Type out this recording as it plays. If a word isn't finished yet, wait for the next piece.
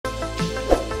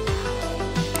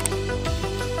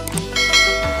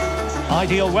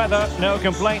Ideal weather, no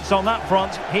complaints on that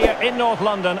front, here in North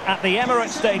London at the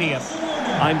Emirates Stadium.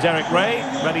 I'm Derek Ray,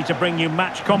 ready to bring you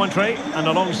match commentary, and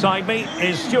alongside me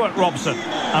is Stuart Robson.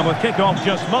 And with kick-off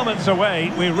just moments away,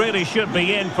 we really should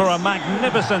be in for a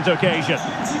magnificent occasion.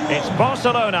 It's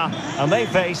Barcelona, and they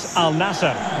face Al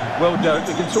Nassr. Well, Derek,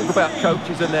 we can talk about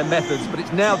coaches and their methods, but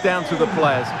it's now down to the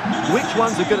players. Which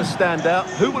ones are going to stand out,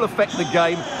 who will affect the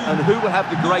game, and who will have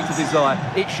the greater desire?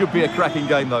 It should be a cracking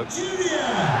game, though.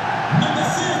 Number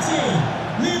 30,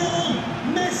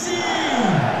 Messi.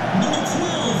 Number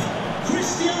 12,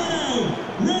 Cristiano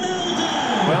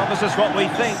Ronaldo. Well, this is what we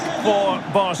think for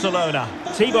Barcelona.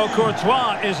 Thibaut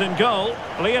Courtois is in goal.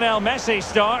 Lionel Messi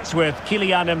starts with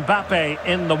Kylian Mbappe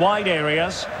in the wide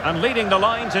areas. And leading the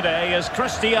line today is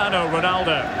Cristiano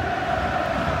Ronaldo.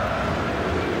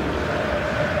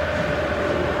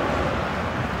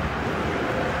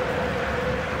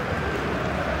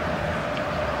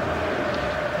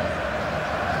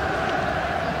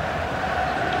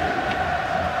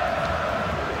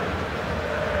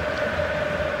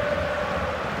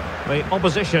 The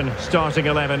opposition starting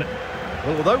 11.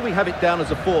 Well, although we have it down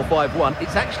as a 4-5-1,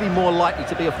 it's actually more likely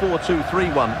to be a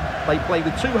 4-2-3-1. They play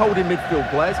with two holding midfield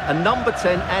players, a number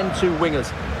 10 and two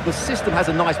wingers. The system has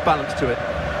a nice balance to it.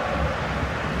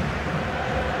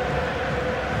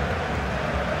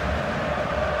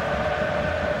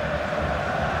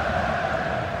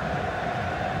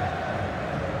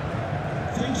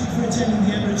 Thank you for attending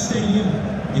the Emirates Stadium.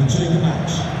 Enjoy the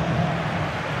match.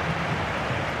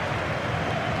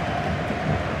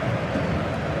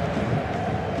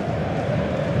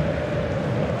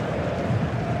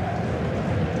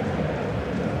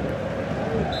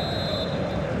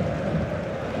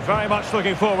 Very much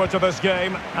looking forward to this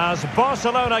game as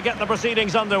Barcelona get the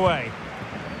proceedings underway.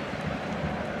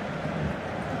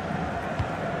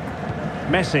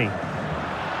 Messi.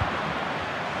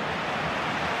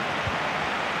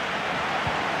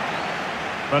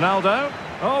 Ronaldo.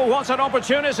 Oh, what an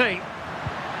opportunity.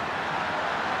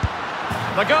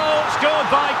 The goal scored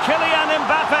by Kylian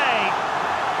Mbappe.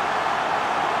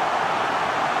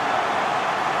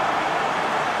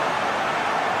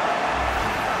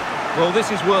 Well,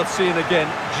 this is worth seeing again.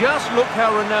 Just look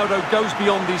how Ronaldo goes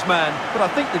beyond his man. But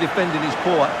I think the defending is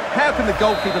poor. How can the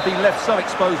goalkeeper be left so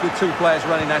exposed with two players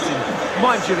running at him?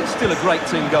 Mind you, it's still a great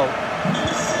team goal.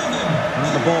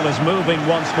 And the ball is moving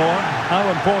once more. How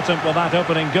important will that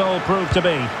opening goal prove to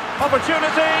be?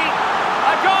 Opportunity!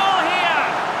 A goal here!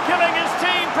 Giving his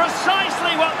team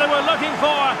precisely what they were looking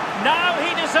for. Now he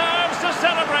deserves to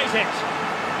celebrate it.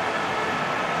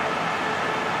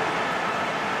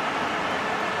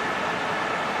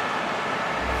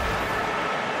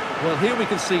 Well, here we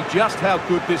can see just how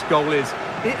good this goal is.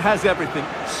 It has everything.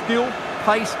 Skill,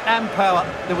 pace and power.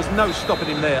 There was no stopping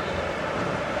him there.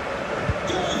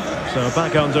 So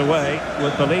back underway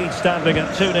with the lead standing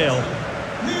at 2-0.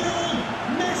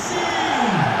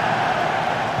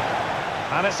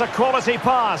 And it's a quality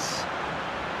pass.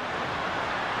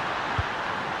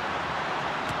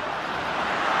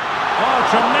 Oh,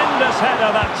 tremendous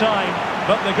header that time.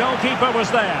 But the goalkeeper was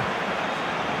there.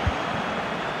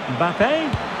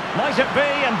 Mbappe. Might it be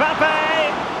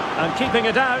Mbappe? And keeping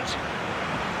it out.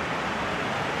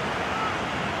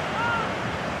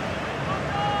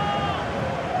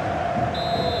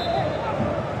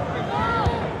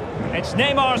 It's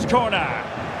Neymar's corner.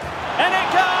 And it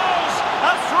goes!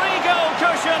 A 3-goal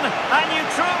cushion. And you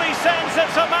truly sense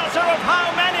it's a matter of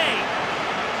how many.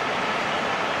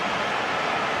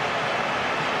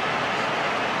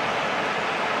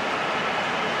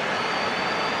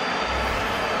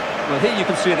 Well, here you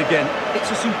can see it again. It's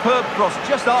a superb cross,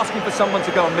 just asking for someone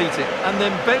to go and meet it. And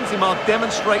then Benzema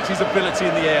demonstrates his ability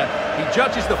in the air. He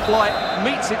judges the flight,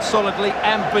 meets it solidly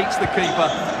and beats the keeper.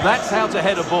 That's how to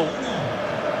head a ball.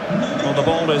 Well, the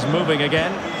ball is moving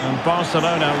again, and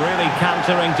Barcelona really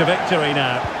cantering to victory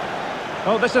now.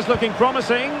 Oh, this is looking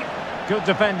promising. Good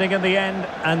defending in the end,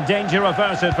 and danger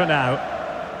averted for now.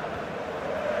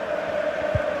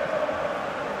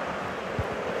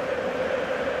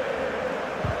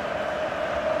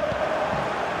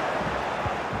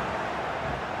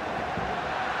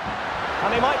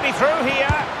 And he might be through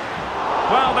here.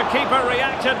 Well, the keeper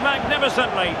reacted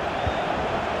magnificently.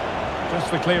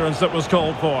 Just the clearance that was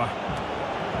called for.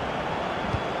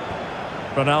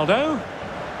 Ronaldo.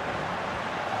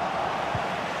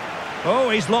 Oh,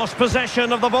 he's lost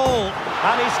possession of the ball.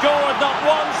 And he scored not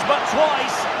once, but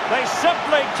twice. They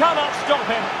simply cannot stop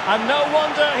him. And no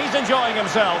wonder he's enjoying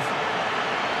himself.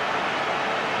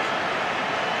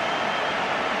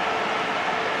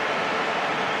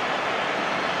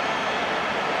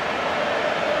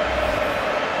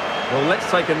 Well, let's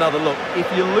take another look. If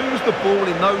you lose the ball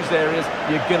in those areas,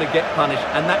 you're going to get punished.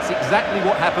 And that's exactly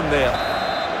what happened there.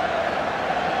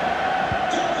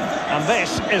 And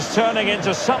this is turning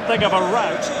into something of a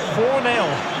rout. 4-0.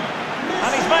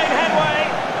 And he's made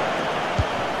headway.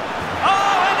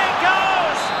 Oh, and it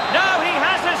goes! Now he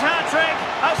has his hat-trick.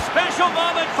 A special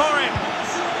moment for him.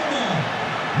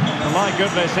 Oh, my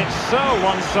goodness, it's so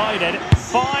one-sided.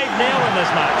 5-0 in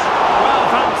this match. Well,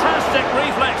 fantastic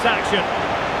reflex action.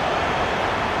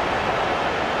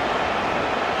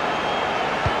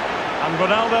 And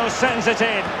Ronaldo sends it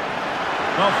in.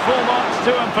 Well, full marks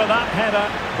to him for that header,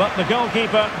 but the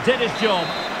goalkeeper did his job.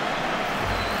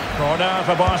 Corner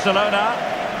for Barcelona.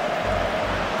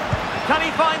 Can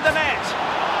he find the net?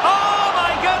 Oh,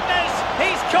 my goodness!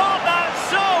 He's caught that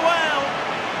so well!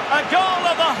 A goal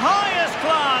of the highest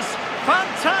class.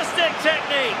 Fantastic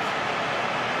technique.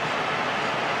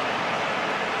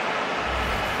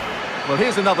 Well,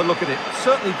 here's another look at it.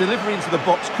 Certainly delivery into the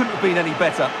box couldn't have been any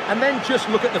better. And then just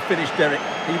look at the finish, Derek.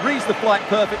 He reads the flight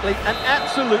perfectly and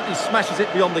absolutely smashes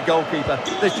it beyond the goalkeeper.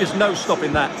 There's just no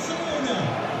stopping that.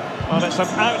 Well, it's an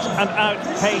out-and-out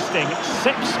pasting.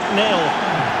 6-0.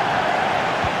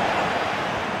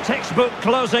 Textbook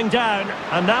closing down.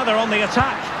 And now they're on the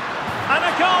attack. And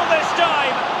a goal this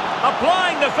time.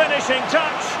 Applying the finishing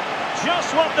touch.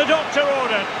 Just what the doctor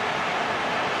ordered.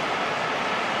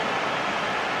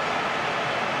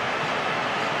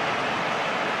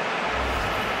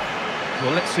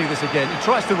 Well, let's see this again. He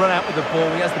tries to run out with the ball.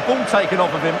 He has the ball taken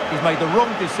off of him. He's made the wrong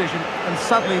decision, and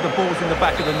suddenly the ball's in the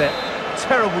back of the net.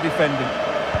 Terrible defending.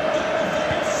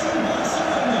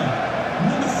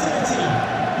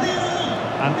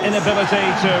 An inability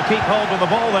to keep hold of the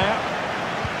ball there.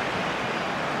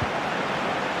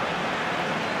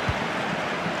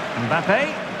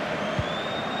 Mbappe.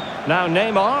 Now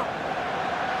Neymar.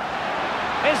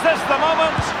 Is this the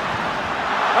moment?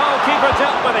 Oh, keeper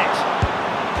dealt with it.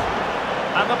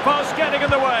 And the post getting in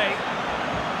the way.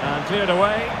 And cleared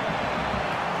away.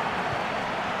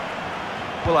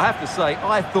 Well, I have to say,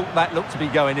 I thought that looked to be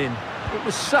going in. It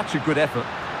was such a good effort.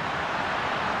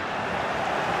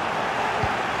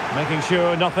 Making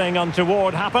sure nothing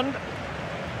untoward happened.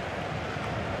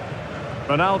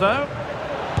 Ronaldo.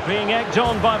 Being egged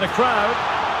on by the crowd.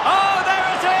 Oh, there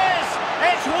it is!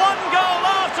 It's one goal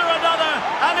after another.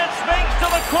 And it speaks to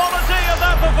the quality of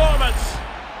their performance.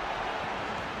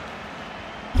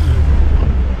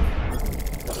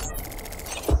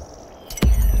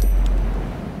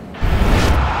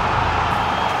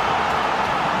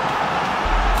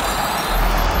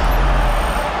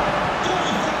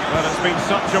 Been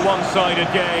such a one-sided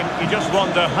game, you just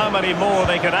wonder how many more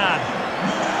they could add.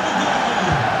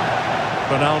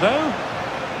 Ronaldo.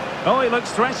 Oh, he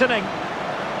looks threatening.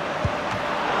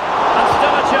 And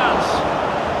still a chance.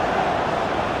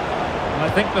 And I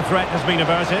think the threat has been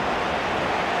averted.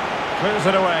 Clears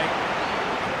it away.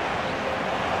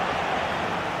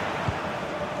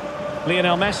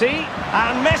 Lionel Messi.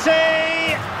 And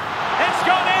Messi! It's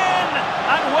gone in!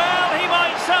 And well, he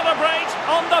might celebrate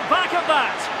on the back of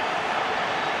that.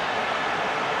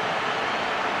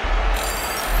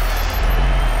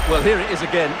 Well, here it is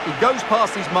again. He goes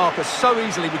past his marker so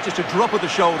easily with just a drop of the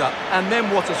shoulder. And then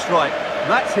what a strike.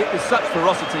 That's hit with such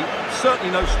ferocity.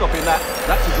 Certainly no stopping that.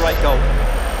 That's a great goal.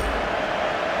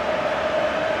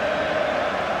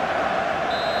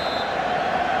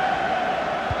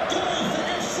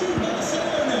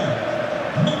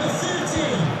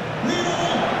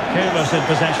 Careless in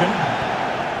possession.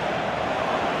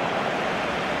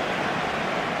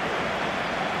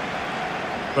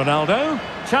 Ronaldo.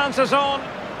 Chances on.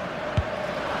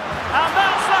 And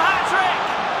that's the hat-trick!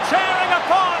 Tearing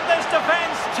apart this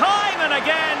defence time and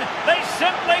again. They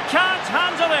simply can't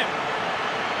handle him.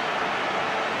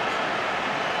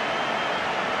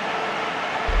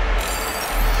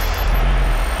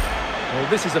 Well,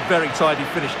 this is a very tidy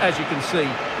finish, as you can see.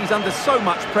 He's under so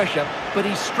much pressure, but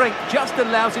his strength just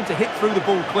allows him to hit through the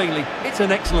ball cleanly. It's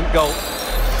an excellent goal.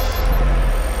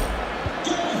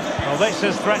 Well, this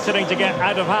is threatening to get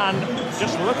out of hand.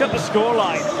 Just look at the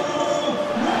scoreline.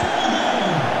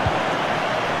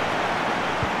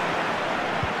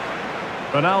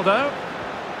 Ronaldo.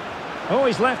 Oh,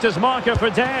 he's left his marker for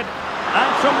dead.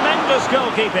 And tremendous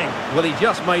goalkeeping. Well, he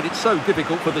just made it so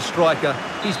difficult for the striker.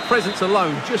 His presence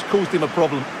alone just caused him a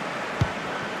problem.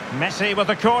 Messi with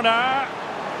the corner.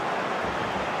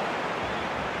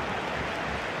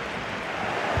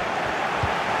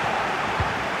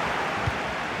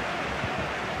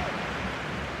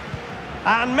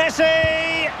 And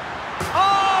Messi!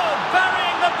 Oh,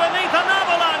 burying them beneath an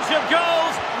avalanche of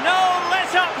goals. No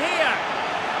let up here.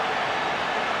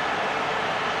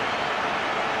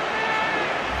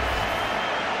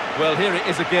 Well, here it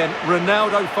is again.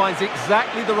 Ronaldo finds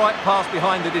exactly the right pass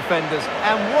behind the defenders.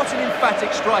 And what an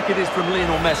emphatic strike it is from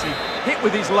Lionel Messi. Hit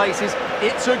with his laces,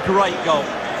 it's a great goal.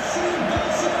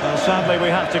 Well, sadly,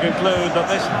 we have to conclude that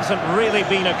this hasn't really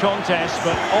been a contest,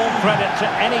 but all credit to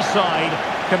any side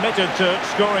committed to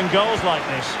scoring goals like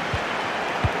this.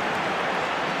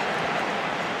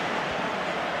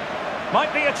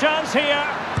 Might be a chance here.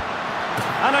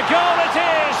 And a goal it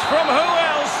is from who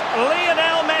else?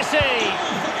 Lionel Messi.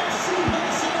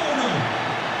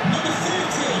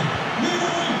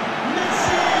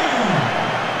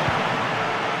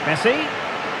 Messi.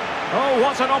 Oh,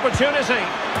 what an opportunity.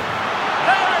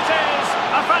 There it is.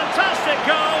 A fantastic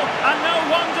goal. And no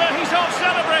wonder he's off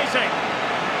celebrating.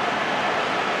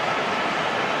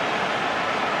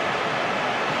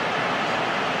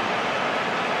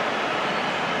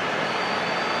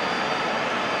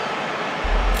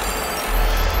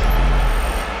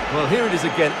 Well, here it is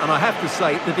again, and I have to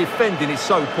say, the defending is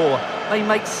so poor. They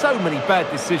make so many bad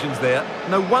decisions there.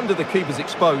 No wonder the keeper's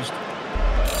exposed.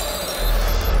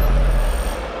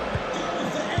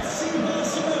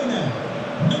 Barcelona,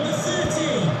 number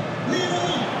 30,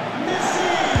 Lionel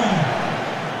Messi.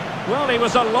 Well, he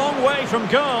was a long way from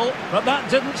goal, but that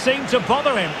didn't seem to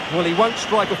bother him. Well, he won't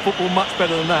strike a football much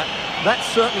better than that. That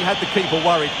certainly had the keeper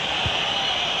worried.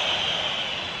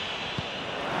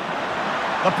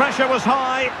 The pressure was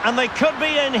high, and they could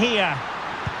be in here.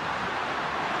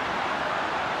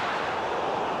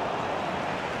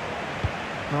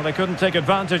 Well, they couldn't take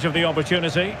advantage of the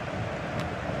opportunity.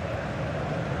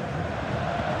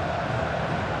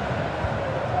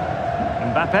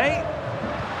 Mbappe.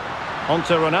 On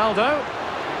to Ronaldo.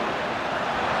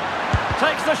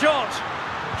 Takes the shot.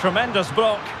 Tremendous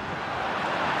block.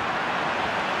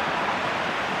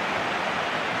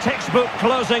 Textbook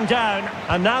closing down,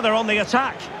 and now they're on the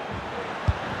attack.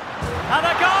 And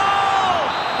a goal!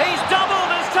 He's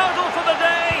doubled his total for the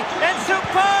day in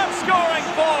superb scoring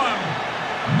form.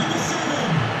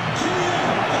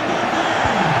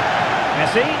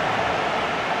 Messi.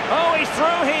 Oh, he's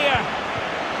through here.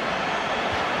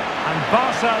 And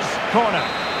Barca's corner.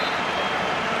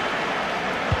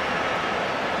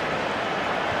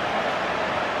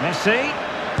 Messi.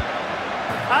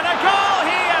 And a goal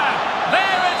here!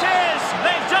 There it is!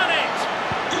 They've done it!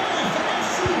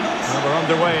 Well, we're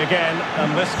underway again,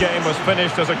 and this game was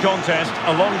finished as a contest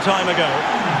a long time ago.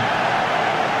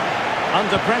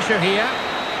 Under pressure here.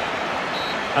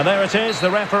 And there it is,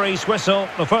 the referee's whistle.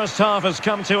 The first half has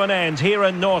come to an end here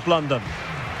in North London.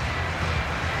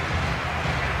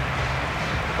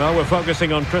 Well, we're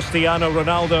focusing on Cristiano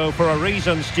Ronaldo for a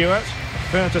reason, Stuart.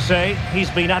 Fair to say, he's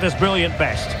been at his brilliant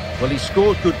best. Well, he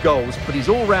scored good goals, but his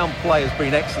all-round play has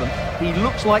been excellent. He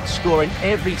looks like scoring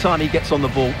every time he gets on the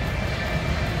ball.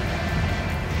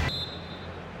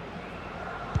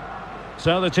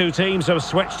 So the two teams have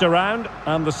switched around,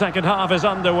 and the second half is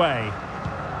underway.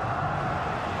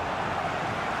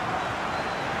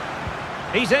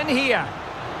 He's in here.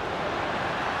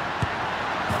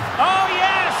 Oh,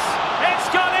 yes! It's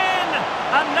gone in!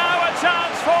 And now a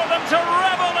chance for them to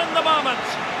revel in the moment.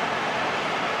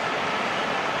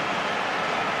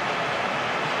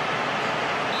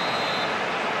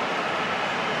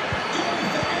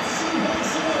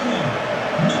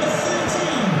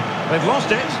 They've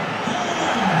lost it.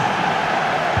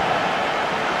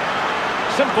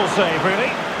 Simple save,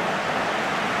 really.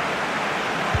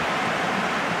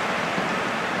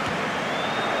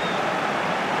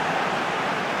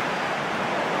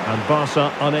 And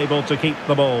Barca unable to keep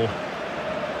the ball.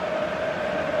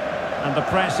 And the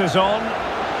press is on.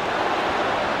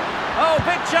 Oh,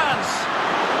 big chance.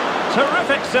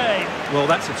 Terrific save. Well,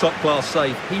 that's a top-class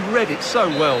save. He read it so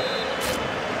well.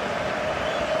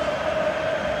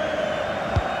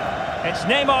 It's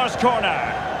Neymar's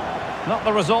corner. Not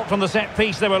the result from the set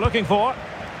piece they were looking for.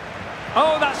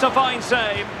 Oh, that's a fine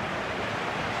save.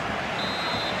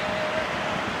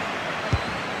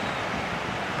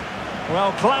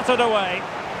 Well, clattered away.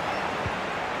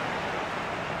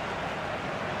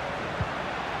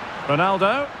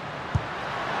 Ronaldo.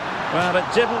 Well, it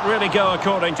didn't really go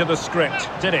according to the script,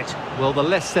 did it? Well, the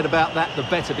less said about that, the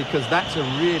better, because that's a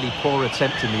really poor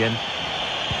attempt in the end.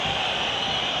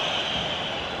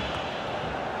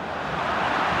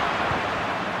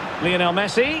 Lionel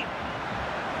Messi.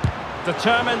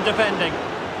 Determined defending.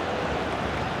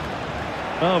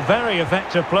 Oh, very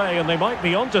effective play, and they might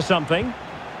be onto something.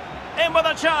 In with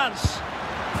a chance.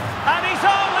 And he's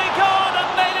only gone and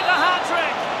made it a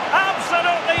hat-trick.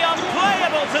 Absolutely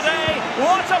unplayable today.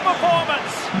 What a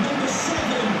performance.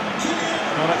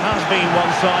 Well, it has been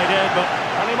one-sided, but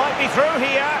and he might be through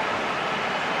here.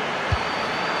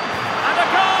 And a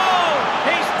goal!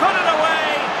 He's put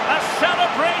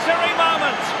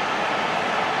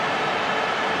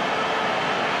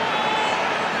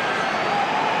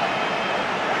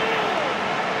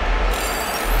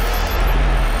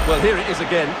Well, here it is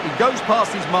again. He goes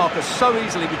past his marker so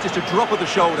easily with just a drop of the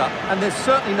shoulder, and there's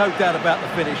certainly no doubt about the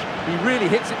finish. He really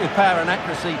hits it with power and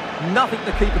accuracy. Nothing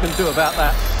the keeper can do about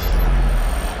that.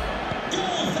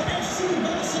 Goal for FC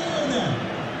Barcelona.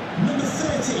 Number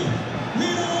 30,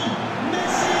 Lionel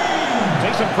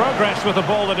Messi. Decent progress with the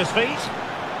ball at his feet.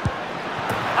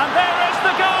 And there is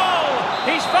the goal!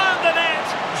 He's found the net.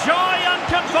 Joy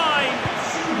unconfined.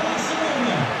 FC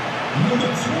Barcelona.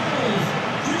 Number 12,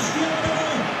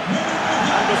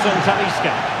 Anderson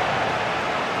Talisca.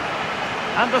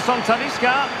 Anderson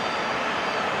Talisca.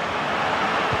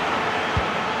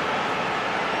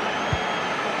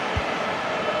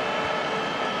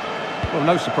 Well,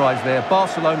 no surprise there.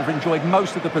 Barcelona have enjoyed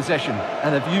most of the possession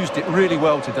and have used it really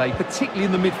well today, particularly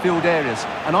in the midfield areas.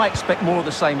 And I expect more of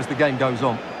the same as the game goes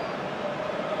on.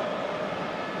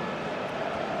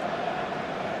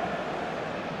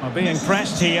 Are being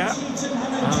pressed here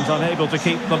and unable to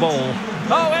keep the ball.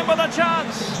 Oh, in with a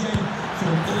chance!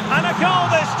 And a goal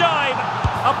this time!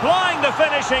 Applying the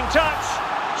finishing touch.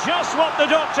 Just what the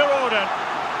doctor ordered.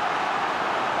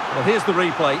 Well, here's the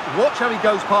replay. Watch how he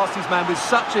goes past his man with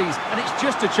such ease, and it's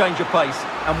just a change of pace.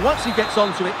 And once he gets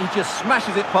onto it, he just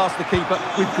smashes it past the keeper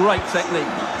with great technique.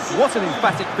 What an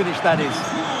emphatic finish that is.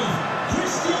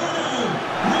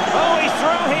 Oh, he's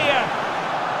through here.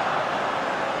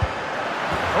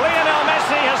 Lionel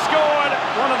Messi has scored.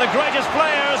 One of the greatest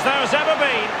players there's ever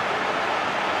been.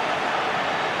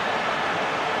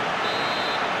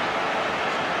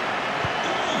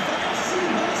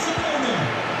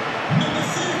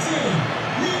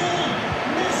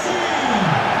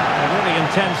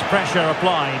 Intense pressure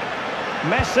applied.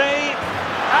 Messi,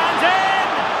 and in!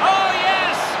 Oh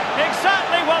yes!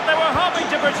 Exactly what they were hoping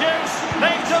to produce.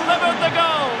 They've delivered the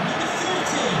goal.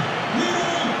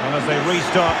 And as they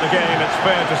restart the game, it's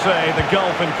fair to say the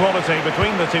gulf in quality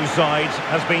between the two sides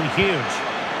has been huge.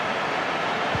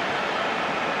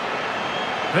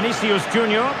 Vinicius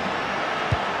Junior.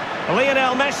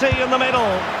 Lionel Messi in the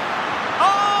middle.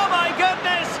 Oh my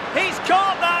goodness! He's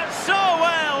caught that so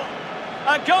well!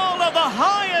 A goal of the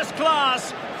highest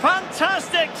class.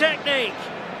 Fantastic technique.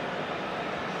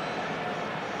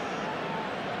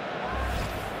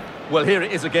 Well, here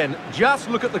it is again. Just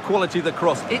look at the quality of the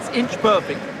cross. It's inch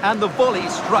perfect, and the volley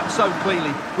is struck so cleanly,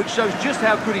 which shows just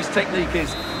how good his technique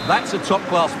is. That's a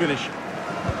top-class finish.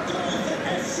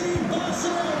 FC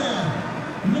Barcelona.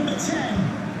 Number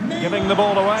 10, Neymar. Giving the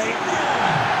ball away.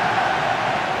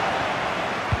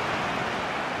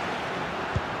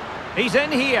 He's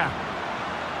in here.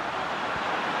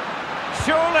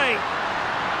 Surely.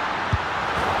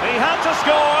 He had to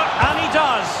score, and he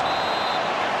does.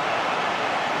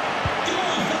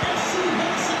 Goal for FC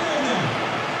Barcelona.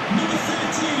 Number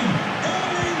 13,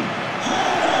 Erling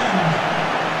Haaland.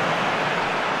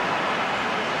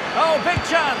 Oh, big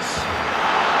chance.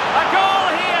 A goal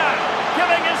here,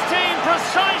 giving his team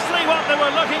precisely what they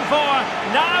were looking for.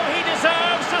 Now he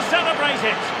deserves to celebrate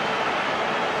it.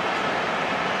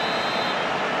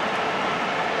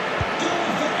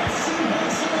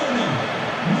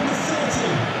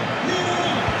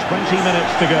 20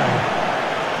 minutes to go.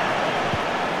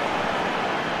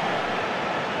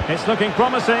 It's looking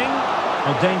promising.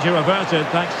 Well, danger averted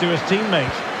thanks to his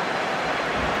teammate.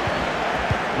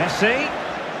 Messi.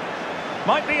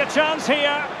 Might be a chance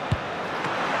here.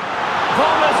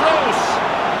 Ball is loose.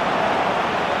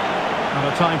 And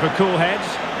a time for cool heads.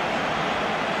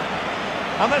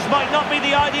 And this might not be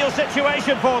the ideal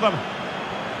situation for them.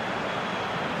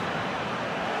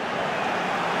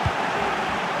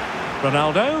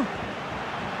 Ronaldo.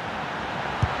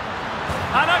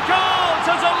 And a goal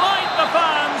to delight the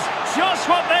fans. Just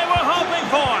what they were hoping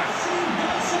for.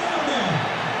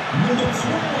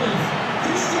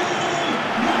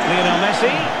 Lionel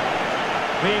Messi.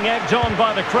 Being egged on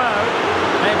by the crowd.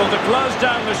 Able to close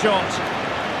down the shot.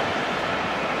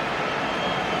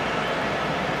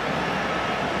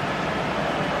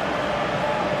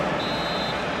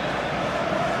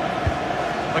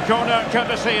 The corner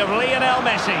courtesy of Lionel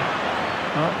Messi.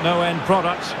 Oh, no end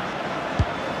product.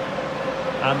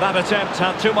 And that attempt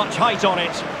had too much height on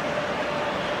it.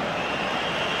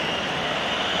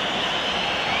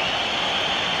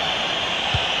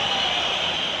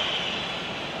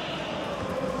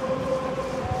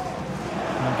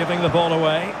 And giving the ball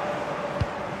away.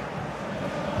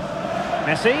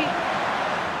 Messi.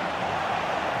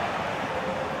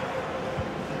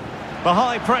 The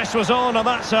high press was on, and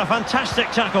that's a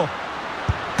fantastic tackle.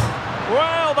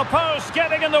 Well, the post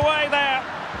getting in the way there.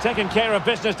 Taking care of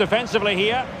business defensively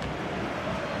here.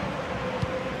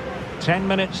 10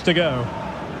 minutes to go.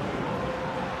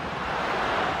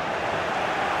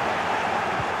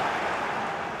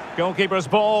 Goalkeeper's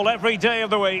ball every day of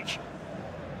the week.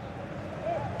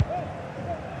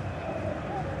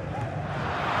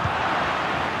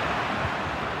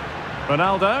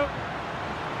 Ronaldo.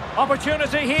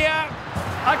 Opportunity here.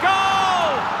 A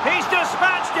goal! He's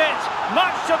dispatched it,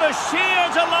 much to the sheer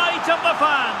delight of the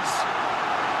fans.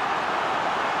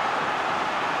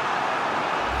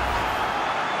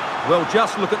 Well,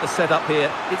 just look at the setup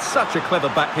here. It's such a clever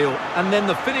backheel. And then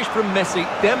the finish from Messi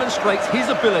demonstrates his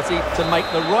ability to make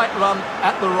the right run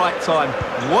at the right time.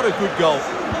 What a good goal.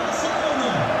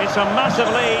 It's a massive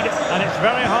lead, and it's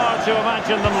very hard to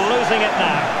imagine them losing it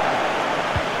now.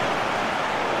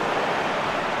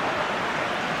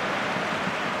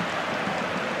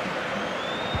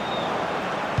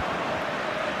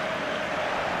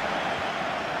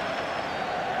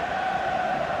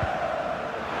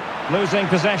 Losing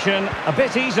possession a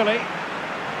bit easily.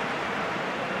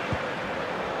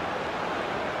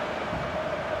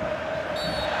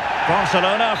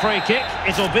 Barcelona, free kick.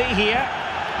 It'll be here.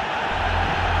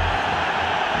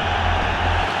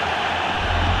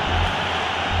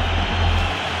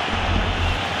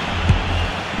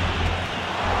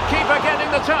 Keeper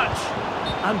getting the touch.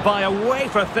 And by a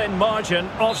wafer-thin margin,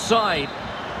 offside.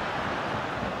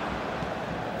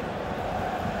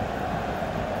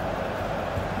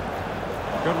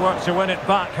 Good work to win it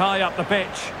back high up the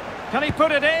pitch. Can he put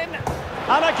it in?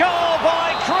 And a goal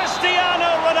by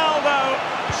Cristiano Ronaldo.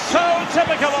 So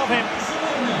typical of him.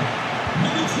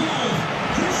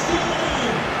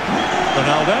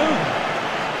 Ronaldo.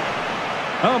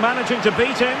 Oh, managing to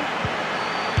beat him.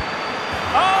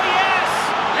 Oh, yes!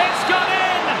 It's gone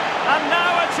in! And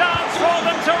now a chance for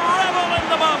them to revel in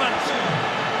the moment.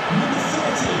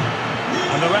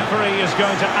 And the referee is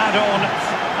going to add on.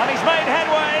 And he's made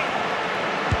headway.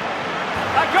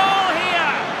 A goal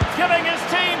here, giving his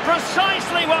team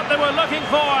precisely what they were looking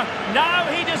for. Now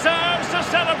he deserves to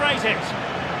celebrate it.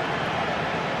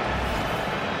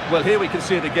 Well, here we can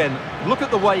see it again. Look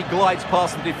at the way he glides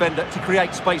past the defender to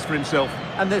create space for himself.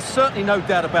 And there's certainly no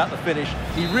doubt about the finish.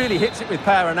 He really hits it with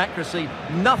power and accuracy.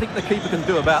 Nothing the keeper can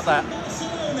do about that.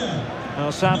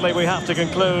 Well, sadly, we have to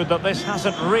conclude that this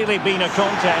hasn't really been a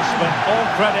contest, but all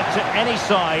credit to any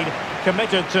side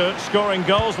committed to scoring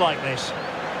goals like this.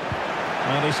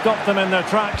 And he stopped them in their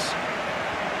tracks.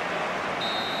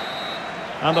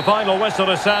 And the final whistle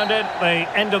has sounded. The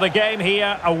end of the game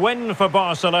here. A win for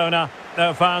Barcelona.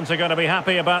 Their fans are going to be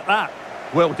happy about that.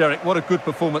 Well, Derek, what a good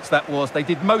performance that was. They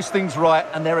did most things right,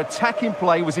 and their attacking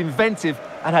play was inventive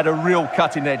and had a real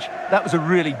cutting edge. That was a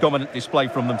really dominant display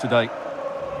from them today.